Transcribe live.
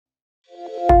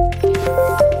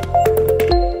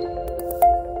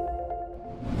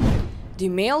Do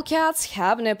male cats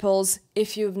have nipples?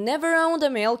 If you've never owned a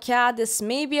male cat, this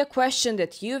may be a question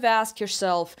that you've asked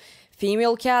yourself.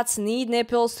 Female cats need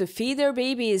nipples to feed their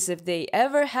babies if they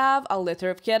ever have a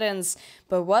litter of kittens.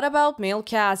 But what about male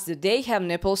cats? Do they have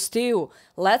nipples too?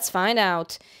 Let's find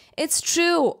out. It's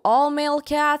true, all male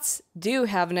cats do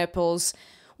have nipples.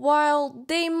 While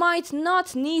they might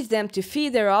not need them to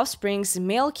feed their offsprings,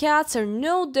 male cats are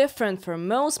no different from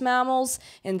most mammals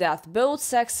in that both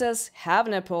sexes have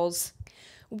nipples.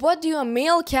 What do a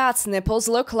male cat's nipples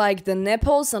look like? The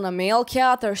nipples on a male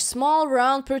cat are small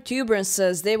round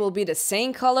protuberances. They will be the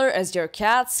same color as your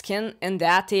cat's skin in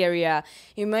that area.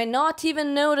 You might not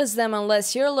even notice them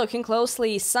unless you're looking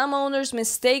closely. Some owners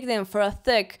mistake them for a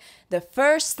thick. The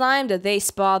first time that they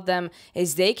spot them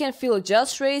is they can feel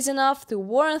just raised enough to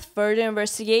warrant further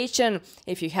investigation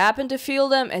if you happen to feel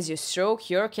them as you stroke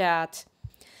your cat.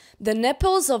 The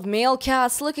nipples of male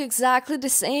cats look exactly the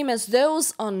same as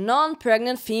those on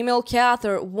non-pregnant female cat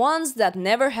or ones that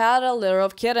never had a litter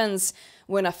of kittens.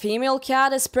 When a female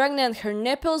cat is pregnant, her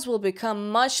nipples will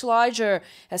become much larger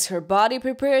as her body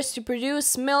prepares to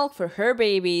produce milk for her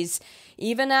babies.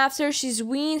 Even after she's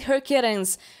weaned her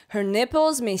kittens, her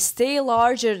nipples may stay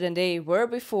larger than they were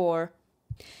before.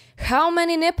 How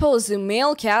many nipples do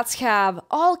male cats have?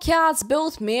 All cats,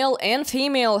 both male and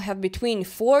female, have between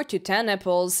 4 to 10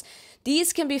 nipples.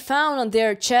 These can be found on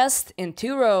their chest in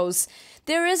 2 rows.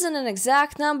 There isn't an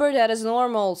exact number that is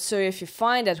normal, so if you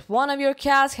find that one of your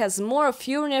cats has more or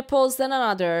fewer nipples than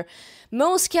another,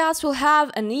 most cats will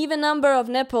have an even number of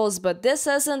nipples, but this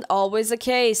isn't always the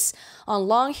case. On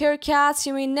long-haired cats,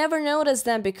 you may never notice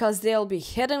them because they'll be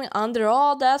hidden under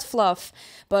all that fluff,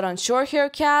 but on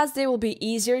short-haired cats, they will be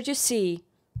easier to see.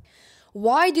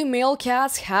 Why do male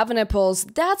cats have nipples?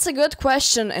 That's a good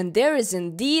question, and there is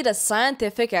indeed a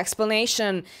scientific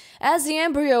explanation. As the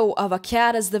embryo of a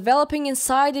cat is developing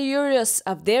inside the uterus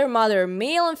of their mother,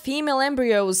 male and female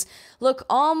embryos look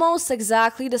almost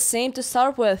exactly the same to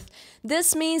start with.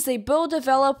 This means they both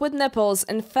develop with nipples.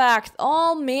 In fact,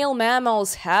 all male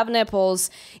mammals have nipples,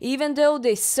 even though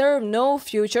they serve no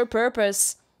future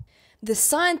purpose. The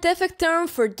scientific term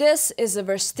for this is a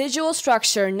vestigial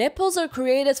structure. Nipples are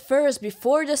created first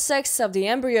before the sex of the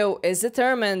embryo is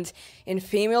determined. In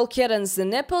female kittens, the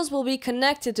nipples will be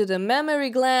connected to the mammary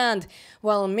gland,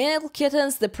 while in male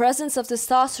kittens, the presence of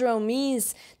testosterone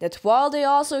means that while they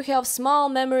also have small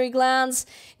mammary glands,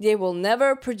 they will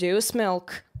never produce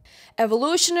milk.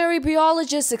 Evolutionary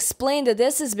biologists explain that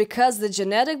this is because the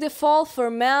genetic default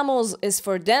for mammals is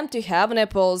for them to have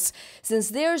nipples, since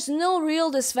there's no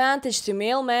real disadvantage to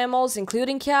male mammals,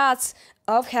 including cats,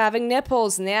 of having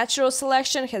nipples. Natural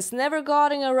selection has never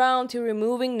gotten around to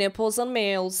removing nipples on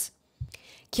males.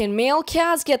 Can male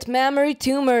cats get mammary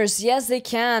tumors? Yes, they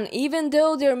can. Even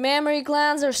though their mammary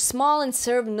glands are small and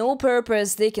serve no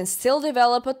purpose, they can still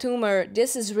develop a tumor.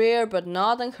 This is rare but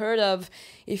not unheard of.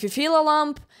 If you feel a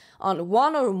lump on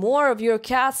one or more of your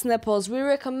cat's nipples, we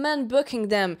recommend booking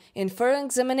them in for an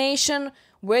examination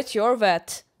with your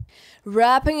vet.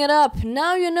 Wrapping it up,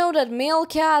 now you know that male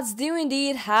cats do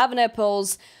indeed have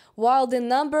nipples. While the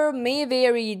number may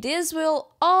vary, these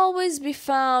will always be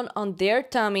found on their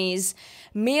tummies.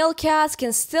 Male cats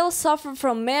can still suffer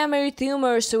from mammary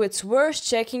tumors, so it's worth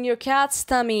checking your cat's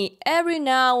tummy every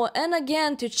now and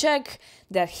again to check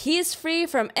that he's free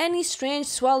from any strange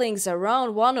swellings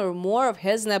around one or more of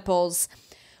his nipples.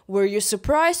 Were you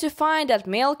surprised to find that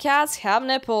male cats have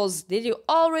nipples? Did you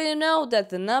already know that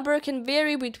the number can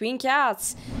vary between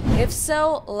cats? If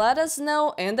so, let us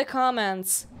know in the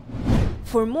comments.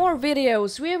 For more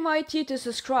videos, we invite you to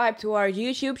subscribe to our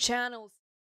YouTube channel.